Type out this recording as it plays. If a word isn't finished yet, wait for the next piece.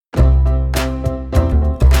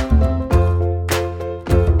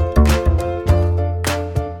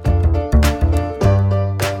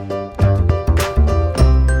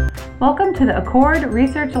to the Accord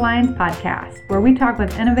Research Alliance podcast, where we talk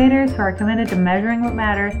with innovators who are committed to measuring what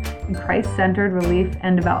matters in Christ-centered relief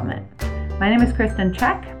and development. My name is Kristen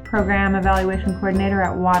Check, Program Evaluation Coordinator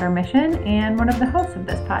at Water Mission and one of the hosts of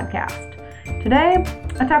this podcast. Today,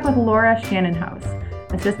 I talk with Laura Shannonhouse,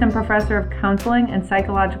 Assistant Professor of Counseling and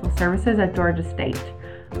Psychological Services at Georgia State.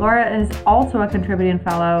 Laura is also a contributing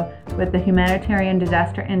fellow with the Humanitarian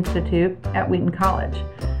Disaster Institute at Wheaton College.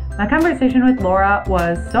 My conversation with Laura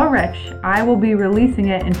was so rich, I will be releasing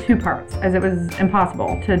it in two parts, as it was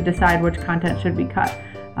impossible to decide which content should be cut.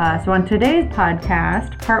 So on today's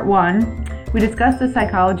podcast, part one, we discuss the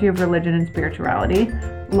psychology of religion and spirituality,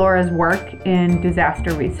 Laura's work in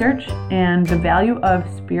disaster research, and the value of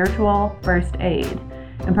spiritual first aid.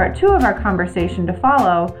 In part two of our conversation to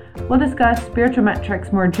follow, we'll discuss spiritual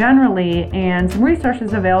metrics more generally and some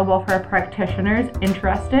resources available for practitioners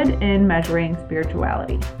interested in measuring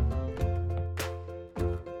spirituality.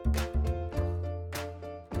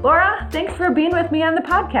 Laura, thanks for being with me on the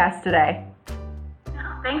podcast today.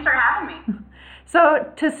 Thanks for having me.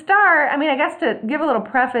 So to start, I guess to give a little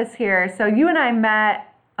preface here, so you and I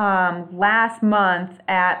met last month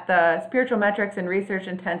at the Spiritual Metrics and Research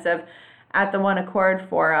Intensive at the One Accord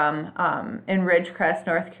Forum in Ridgecrest,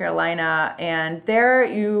 North Carolina, and there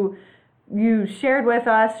you shared with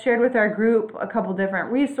our group a couple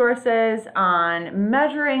different resources on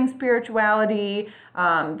measuring spirituality,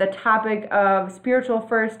 the topic of spiritual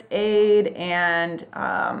first aid and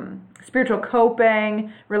spiritual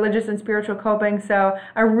coping, religious and spiritual coping. So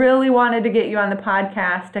I really wanted to get you on the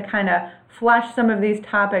podcast to kind of flesh some of these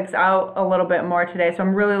topics out a little bit more today. So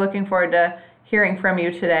I'm really looking forward to hearing from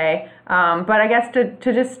you today. But I guess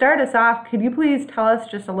to just start us off, could you please tell us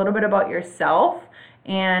just a little bit about yourself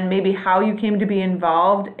and maybe how you came to be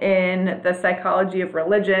involved in the psychology of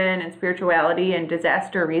religion and spirituality and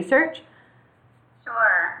disaster research?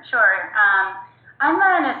 Sure. I'm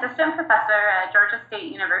an assistant professor at Georgia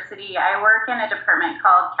State University. I work in a department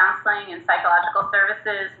called Counseling and Psychological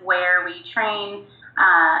Services where we train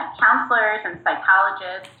counselors and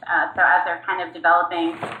psychologists, so as they're kind of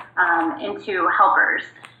developing into helpers.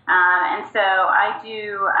 And so I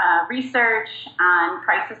do research on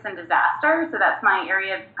crisis and disaster, so that's my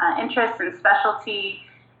area of interest and specialty.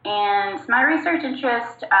 And my research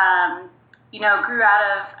interest, grew out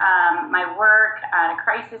of my work at a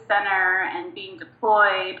crisis center and being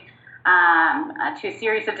deployed to a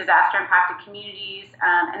series of disaster-impacted communities.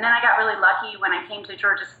 And then I got really lucky when I came to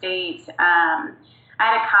Georgia State. I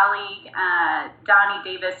had a colleague, Donnie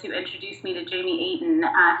Davis, who introduced me to Jamie Ayton,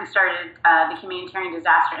 who started the Humanitarian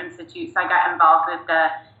Disaster Institute. So I got involved with the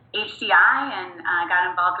HDI and got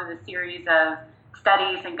involved with a series of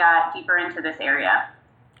studies and got deeper into this area.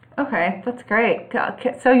 Okay, that's great.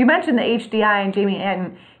 So you mentioned the HDI and Jamie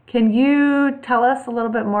Ayton. Can you tell us a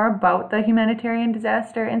little bit more about the Humanitarian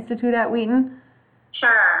Disaster Institute at Wheaton?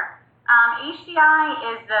 Sure.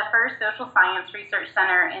 HDI is the first social science research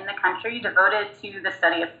center in the country devoted to the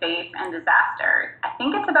study of faith and disaster. I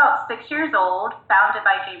think it's about 6 years old, founded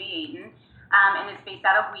by Jamie Ayton, and it's based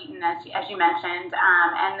out of Wheaton, as you mentioned.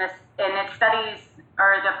 And its studies,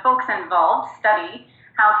 or the folks involved, study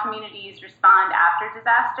how communities respond after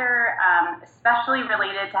disaster, especially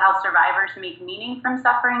related to how survivors make meaning from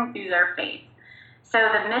suffering through their faith. So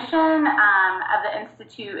the mission of the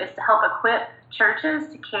Institute is to help equip churches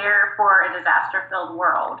to care for a disaster-filled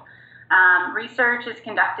world. Research is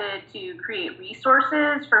conducted to create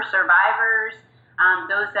resources for survivors,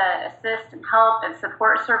 those that assist and help and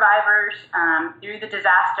support survivors through the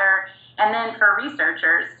disaster, and then for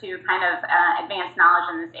researchers to kind of advance knowledge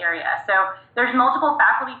in this area. So there's multiple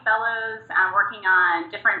faculty fellows working on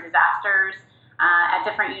different disasters at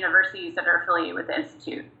different universities that are affiliated with the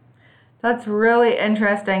Institute. That's really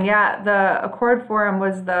interesting. Yeah, the Accord Forum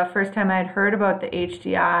was the first time I'd heard about the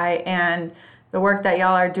HDI and the work that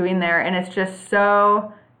y'all are doing there, and it's just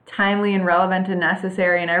so timely and relevant and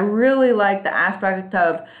necessary. And I really like the aspect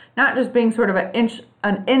of not just being sort of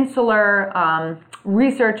an insular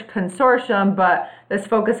research consortium, but this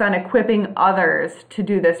focus on equipping others to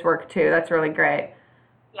do this work too. That's really great.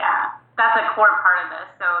 Yeah, that's a core part of this.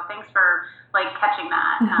 So thanks for catching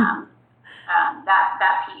that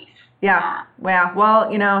that piece. Yeah.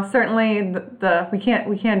 Well, certainly we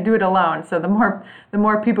can't do it alone. So the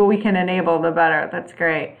more people we can enable, the better. That's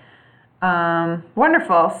great.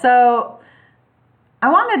 Wonderful. So I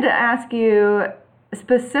wanted to ask you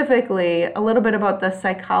specifically a little bit about the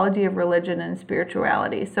psychology of religion and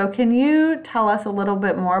spirituality. So can you tell us a little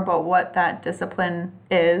bit more about what that discipline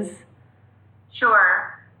is?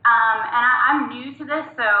 Sure. And I'm new to this,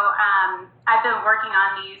 so I've been working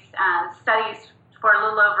on these studies for a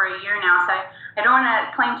little over a year now, so I don't want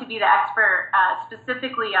to claim to be the expert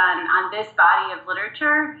specifically on this body of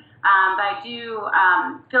literature, but I do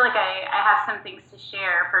feel like I have some things to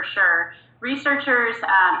share for sure. Researchers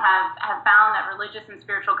have found that religious and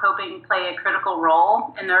spiritual coping play a critical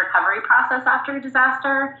role in the recovery process after a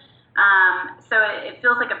disaster. So it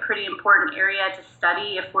feels like a pretty important area to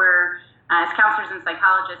study if we're, as counselors and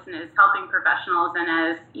psychologists and as helping professionals and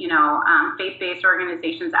as, faith-based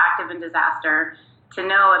organizations active in disaster, to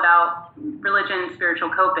know about religion and spiritual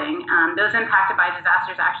coping. Those impacted by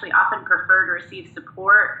disasters actually often prefer to receive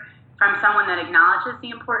support from someone that acknowledges the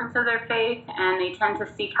importance of their faith, and they tend to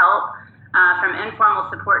seek help from informal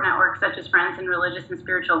support networks such as friends and religious and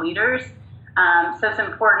spiritual leaders. So it's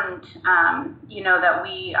important, that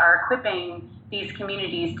we are equipping these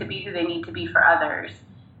communities to be who they need to be for others.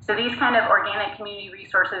 So these kind of organic community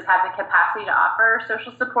resources have the capacity to offer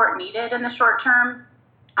social support needed in the short term,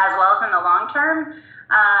 as well as in the long term,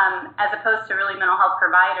 as opposed to really mental health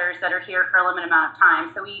providers that are here for a limited amount of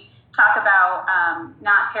time. So we talk about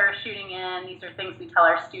not parachuting in. These are things we tell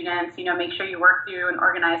our students, make sure you work through an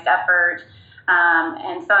organized effort,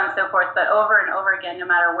 and so on and so forth. But over and over again, no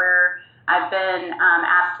matter where I've been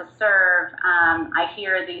asked to serve, I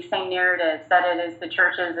hear these same narratives, that it is the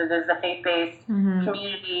churches, it is the faith-based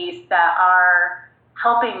communities that are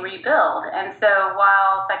helping rebuild. And so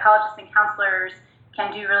while psychologists and counselors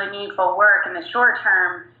can do really meaningful work in the short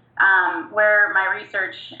term, where my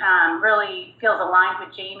research really feels aligned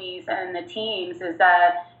with Jamie's and the team's is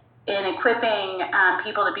that in equipping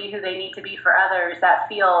people to be who they need to be for others, that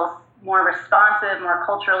feels more responsive, more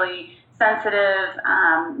culturally sensitive,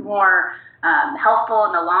 more helpful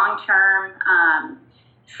in the long term.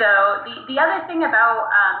 So the other thing about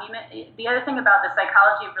the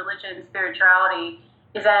psychology of religion and spirituality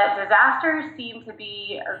is that disasters seem to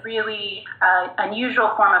be a really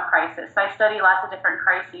unusual form of crisis. I study lots of different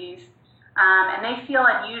crises, and they feel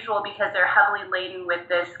unusual because they're heavily laden with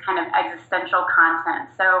this kind of existential content.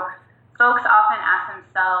 So folks often ask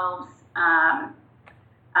themselves,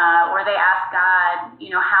 or they ask God,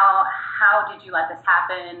 how did you let this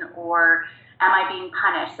happen, or am I being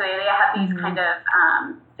punished? So they have these kind of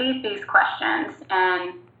faith-based questions,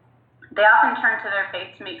 and they often turn to their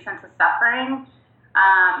faith to make sense of suffering.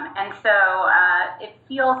 And so it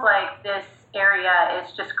feels like this area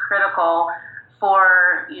is just critical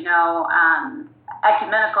for,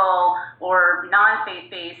 ecumenical or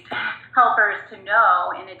non-faith-based helpers to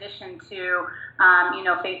know, in addition to,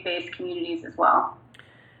 faith-based communities as well.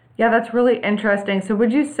 Yeah, that's really interesting. So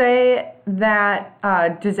would you say that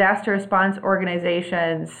disaster response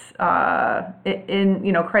organizations,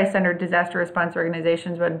 Christ-centered disaster response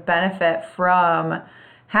organizations would benefit from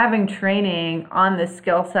having training on the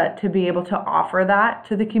skill set to be able to offer that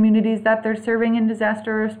to the communities that they're serving in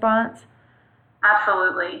disaster response?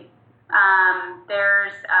 Absolutely.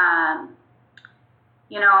 There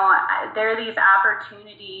are these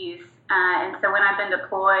opportunities, and so when I've been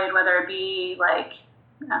deployed, whether it be like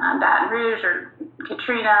Baton Rouge or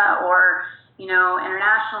Katrina or,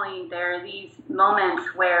 internationally, there are these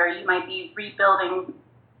moments where you might be rebuilding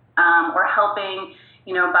or helping,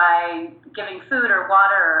 by giving food or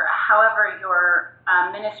water, or however your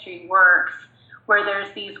ministry works, where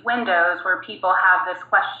there's these windows where people have this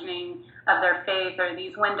questioning of their faith, or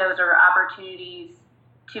these windows or opportunities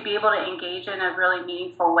to be able to engage in a really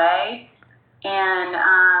meaningful way. And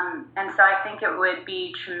so I think it would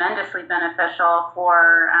be tremendously beneficial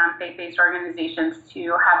for faith-based organizations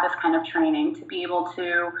to have this kind of training, to be able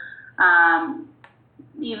to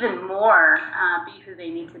even more be who they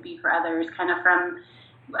need to be for others, kind of from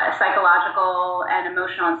a psychological and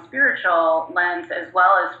emotional and spiritual lens, as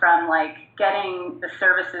well as from like getting the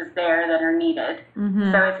services there that are needed.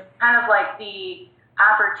 So it's kind of like the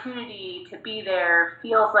opportunity to be there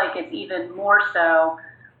feels like it's even more so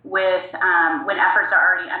with when efforts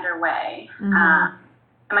are already underway.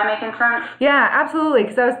 Am I making sense? Yeah, absolutely.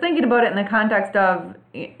 Because I was thinking about it in the context of,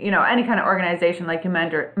 any kind of organization like you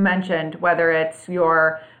mentioned, whether it's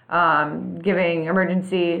your giving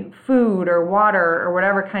emergency food or water or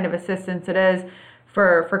whatever kind of assistance it is.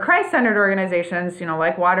 For Christ-centered organizations,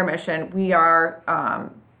 like Water Mission, we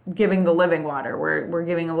are giving the living water. We're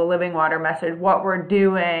giving the living water message. What we're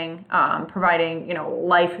doing, providing,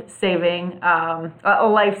 life-saving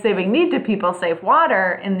need to people, safe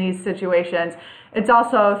water in these situations. It's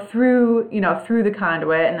also through the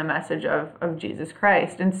conduit and the message of Jesus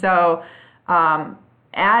Christ. And so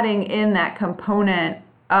adding in that component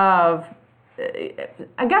of,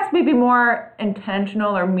 I guess, maybe more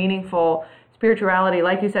intentional or meaningful spirituality,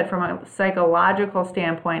 like you said, from a psychological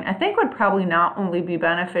standpoint, I think would probably not only be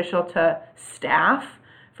beneficial to staff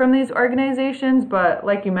from these organizations, but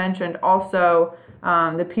like you mentioned, also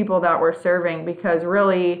the people that we're serving, because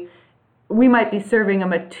really we might be serving a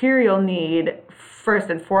material need first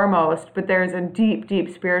and foremost, but there's a deep,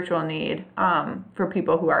 deep spiritual need for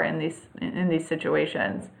people who are in these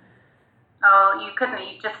situations. Oh, you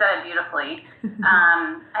just said it beautifully.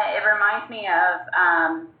 It reminds me of,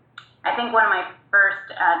 I think one of my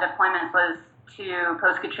first deployments was to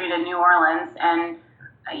post-Katrina New Orleans, and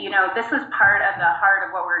this was part of the heart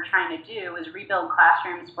of what we were trying to do, was rebuild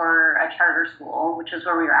classrooms for a charter school, which is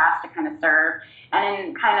where we were asked to kind of serve. And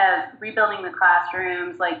in kind of rebuilding the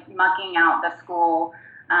classrooms, like mucking out the school,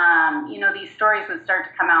 these stories would start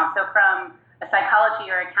to come out. So from a psychology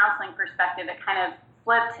or a counseling perspective, it kind of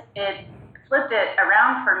flipped it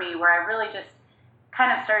around for me, where I really just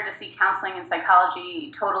kind of started to see counseling and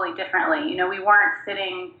psychology totally differently. We weren't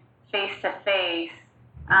sitting face to face,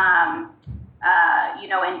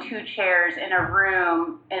 in two chairs in a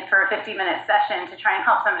room for a 50-minute session to try and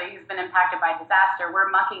help somebody who's been impacted by disaster. We're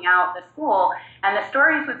mucking out the school, and the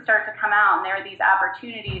stories would start to come out, and there were these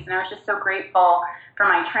opportunities, and I was just so grateful for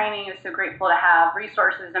my training. I was so grateful to have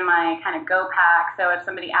resources in my kind of go pack. So if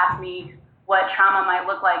somebody asked me what trauma might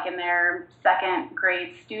look like in their second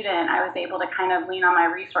grade student, I was able to kind of lean on my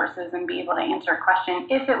resources and be able to answer a question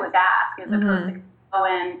if it was asked, as opposed to go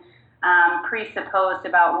in presupposed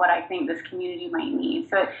about what I think this community might need.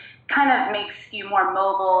 So it kind of makes you more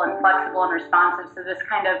mobile and flexible and responsive. So this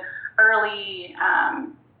kind of early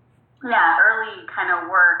kind of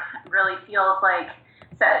work really feels like,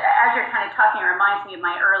 so as you're kind of talking, it reminds me of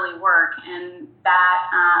my early work, and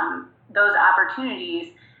that those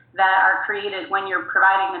opportunities that are created when you're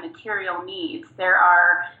providing the material needs. There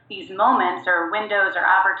are these moments or windows or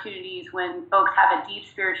opportunities when folks have a deep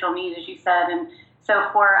spiritual need, as you said, and so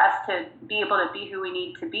for us to be able to be who we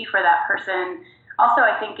need to be for that person also,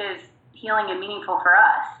 I think, is healing and meaningful for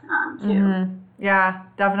us, too. Mm-hmm. Yeah,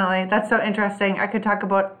 definitely. That's so interesting. I could talk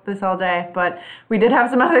about this all day, but we did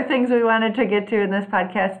have some other things we wanted to get to in this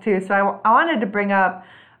podcast, too. So I wanted to bring up,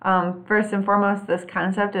 first and foremost, this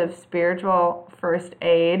concept of spiritual first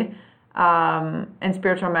aid and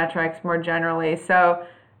spiritual metrics more generally. So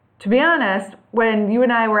to be honest, when you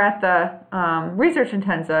and I were at the research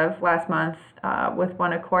intensive last month with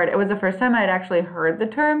One Accord, it was the first time I'd actually heard the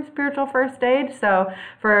term spiritual first aid. So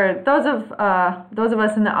for those of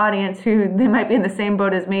us in the audience who they might be in the same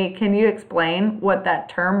boat as me, can you explain what that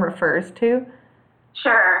term refers to?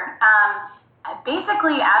 Sure.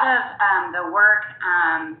 Basically, out of the work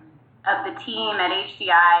of the team at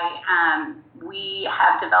HDI, we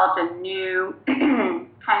have developed a new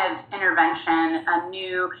kind of intervention, a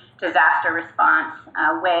new disaster response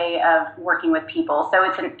way of working with people. So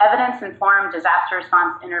it's an evidence-informed disaster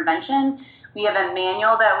response intervention. We have a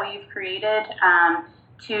manual that we've created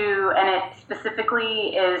and it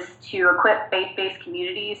specifically is to equip faith-based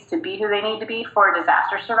communities to be who they need to be for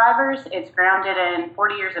disaster survivors. It's grounded in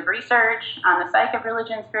 40 years of research on the psyche of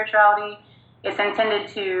religion and spirituality. It's intended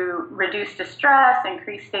to reduce distress,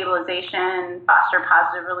 increase stabilization, foster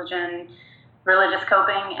positive religious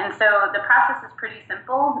coping. And so the process is pretty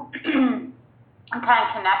simple. And kind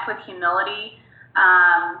of connect with humility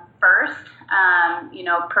first,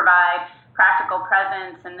 provide practical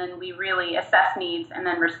presence, and then we really assess needs and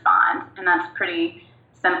then respond. And that's pretty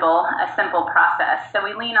simple, a simple process. So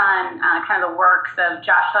we lean on kind of the works of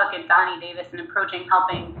Josh Hook and Donnie Davis in approaching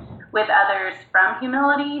helping with others from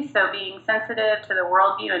humility, so being sensitive to the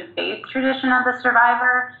worldview and faith tradition of the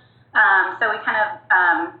survivor. So we kind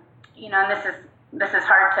of, and this is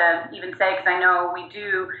hard to even say because I know we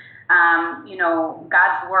do,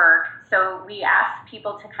 God's work. So we ask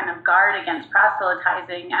people to kind of guard against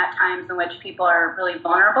proselytizing at times in which people are really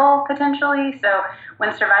vulnerable potentially. So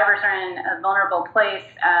when survivors are in a vulnerable place,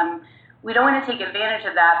 we don't want to take advantage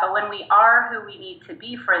of that, but when we are who we need to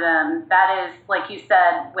be for them, that is, like you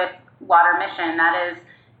said, with Water Mission, that is,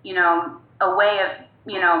 a way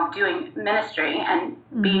of, doing ministry and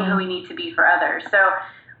being who we need to be for others. So,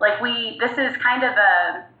 this is kind of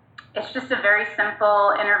it's just a very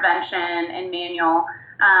simple intervention and manual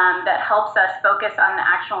that helps us focus on the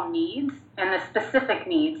actual needs and the specific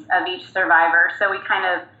needs of each survivor. So we kind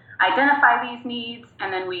of identify these needs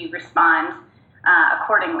and then we respond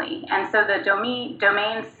accordingly. And so the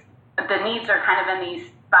domains, the needs are kind of in these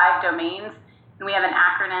 5 domains, and we have an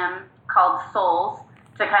acronym called SOULS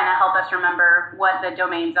to kind of help us remember what the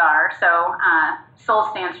domains are. So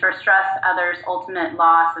SOUL stands for stress, others, ultimate,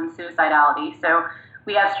 loss, and suicidality. So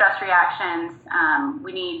we have stress reactions.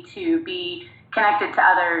 We need to be connected to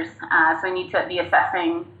others. So we need to be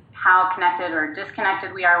assessing how connected or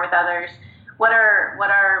disconnected we are with others. what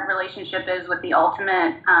our relationship is with the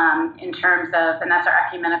ultimate, in terms of, and that's our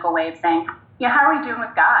ecumenical way of saying, how are we doing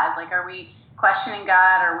with God? Like, are we questioning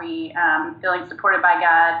God? Are we feeling supported by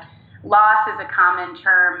God? Loss is a common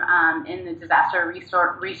term in the disaster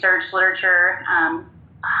research literature.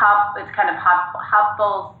 It's kind of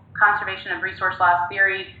Hubel's conservation of resource loss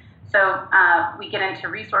theory. So we get into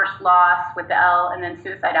resource loss with the L, and then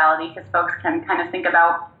suicidality, because folks can kind of think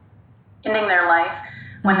about ending their life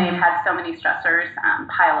when they've had so many stressors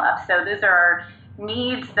pile up. So those are our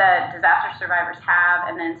needs that disaster survivors have,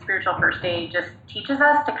 and then spiritual first aid just teaches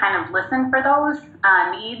us to kind of listen for those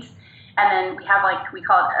needs. And then we have, like, we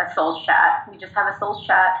call it a souls chat. We just have a souls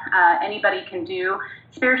chat. Anybody can do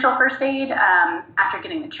spiritual first aid after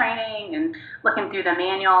getting the training and looking through the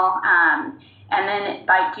manual. And then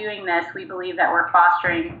by doing this, we believe that we're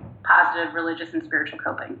fostering positive religious and spiritual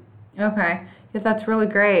coping. Okay. Yeah, that's really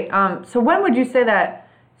great. So when would you say that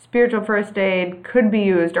spiritual first aid could be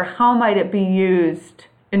used, or how might it be used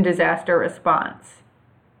in disaster response?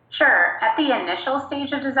 Sure. At the initial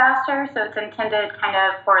stage of disaster, so it's intended kind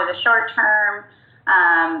of for the short term,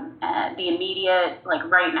 the immediate, like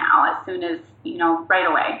right now, as soon as, right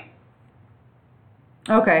away.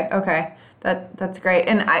 Okay. That's great.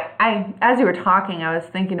 And I as you were talking, I was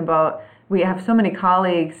thinking about, we have so many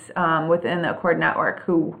colleagues within the Accord Network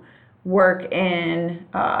who work in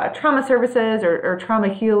trauma services or trauma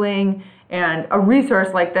healing, and a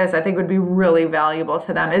resource like this I think would be really valuable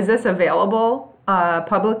to them. Is this available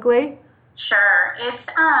publicly? Sure,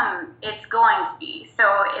 it's going to be. So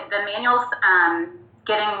the manual's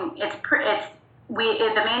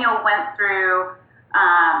the manual went through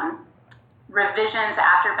revisions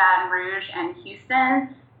after Baton Rouge and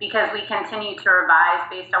Houston, because we continue to revise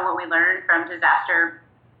based on what we learned from disaster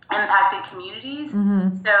impacted communities.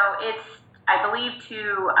 So it's, I believe,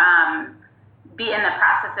 to be in the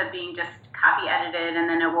process of being just copy edited, and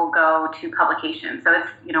then it will go to publication. So it's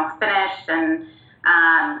finished, and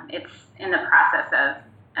it's in the process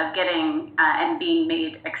of getting and being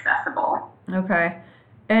made accessible. Okay.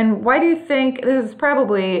 And why do you think, this is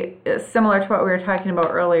probably similar to what we were talking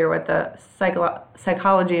about earlier with the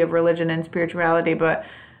psychology of religion and spirituality, but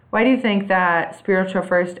why do you think that spiritual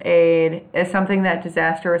first aid is something that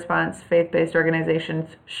disaster response faith-based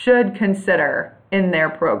organizations should consider in their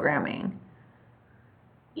programming?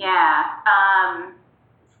 Yeah.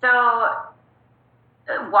 So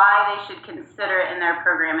why they should consider it in their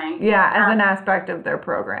programming? Yeah, as an aspect of their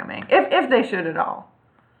programming, if they should at all.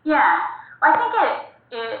 Yeah. Well, I think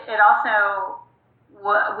it also,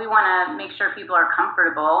 we want to make sure people are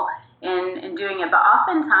comfortable in doing it. But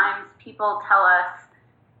oftentimes people tell us,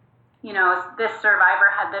 this survivor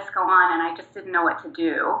had this go on and I just didn't know what to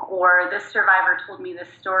do. Or this survivor told me this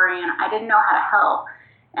story and I didn't know how to help.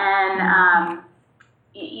 And,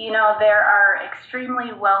 there are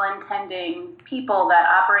extremely well-intending people that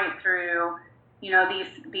operate through,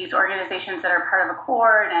 these organizations that are part of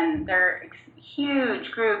Accord, and they're huge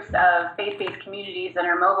groups of faith-based communities that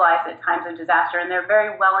are mobilized at times of disaster, and they're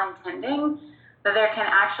very well-intending, but there can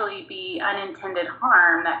actually be unintended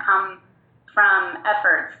harm that come from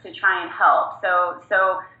efforts to try and help.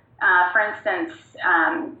 So for instance,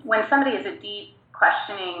 when somebody is a deep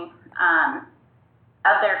questioning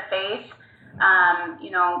of their faith,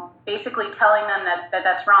 basically telling them that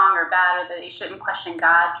that's wrong or bad, or that they shouldn't question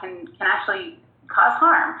God, can actually cause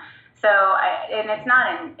harm. So, and it's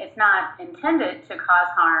not intended to cause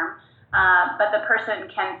harm, but the person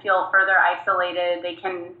can feel further isolated. They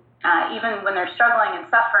can, even when they're struggling and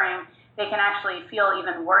suffering, they can actually feel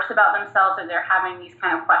even worse about themselves if they're having these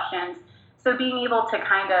kind of questions. So being able to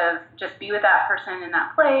kind of just be with that person in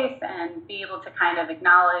that place and be able to kind of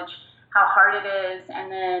acknowledge how hard it is,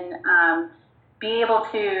 and then be able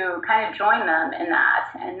to kind of join them in that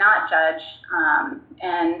and not judge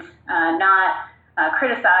and not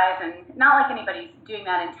criticize, and not like anybody's doing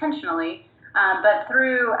that intentionally, but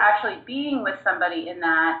through actually being with somebody in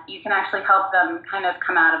that, you can actually help them kind of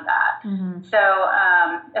come out of that. So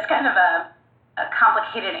it's kind of a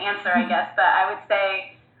complicated answer, I guess, but I would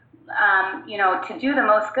say, to do the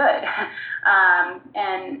most good,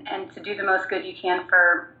 and to do the most good you can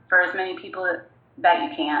for as many people that you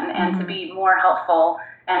can, and to be more helpful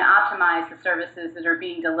and optimize the services that are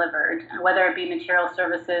being delivered, whether it be material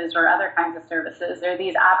services or other kinds of services. There are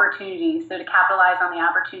these opportunities, so to capitalize on the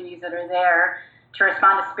opportunities that are there to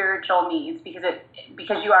respond to spiritual needs,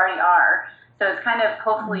 because you already are. So it's kind of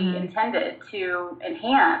hopefully intended to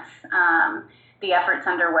enhance the efforts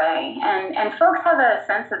underway. And folks have a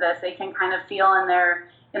sense of this. They can kind of feel in their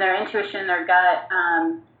intuition, their gut,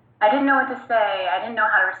 I didn't know what to say. I didn't know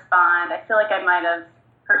how to respond. I feel like I might have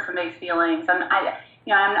hurt somebody's feelings. And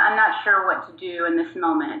I'm not sure what to do in this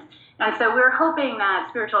moment. And so we're hoping that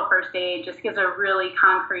spiritual first aid just gives a really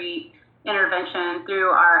concrete intervention through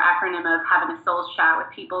our acronym of having a souls chat with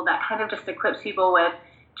people that kind of just equips people with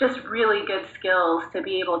just really good skills to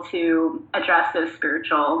be able to address those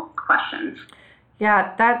spiritual questions.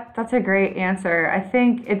 Yeah, that's a great answer. I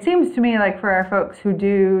think it seems to me like for our folks who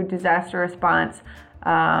do disaster response,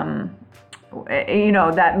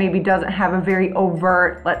 that maybe doesn't have a very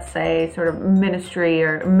overt, let's say, sort of ministry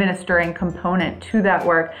or ministering component to that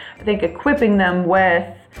work. I think equipping them with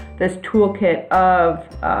this toolkit of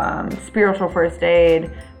spiritual first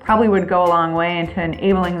aid probably would go a long way into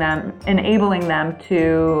enabling them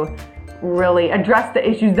to really address the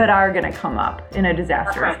issues that are going to come up in a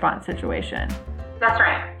disaster response situation. That's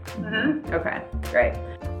right. Mm-hmm. Okay, great.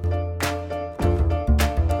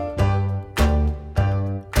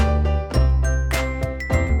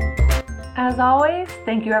 As always,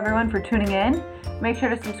 thank you everyone for tuning in. Make sure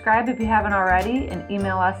to subscribe if you haven't already and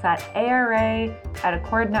email us at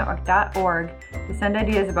ara@accordnetwork.org to send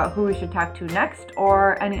ideas about who we should talk to next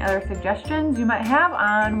or any other suggestions you might have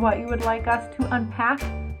on what you would like us to unpack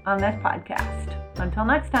on this podcast. Until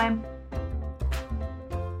next time.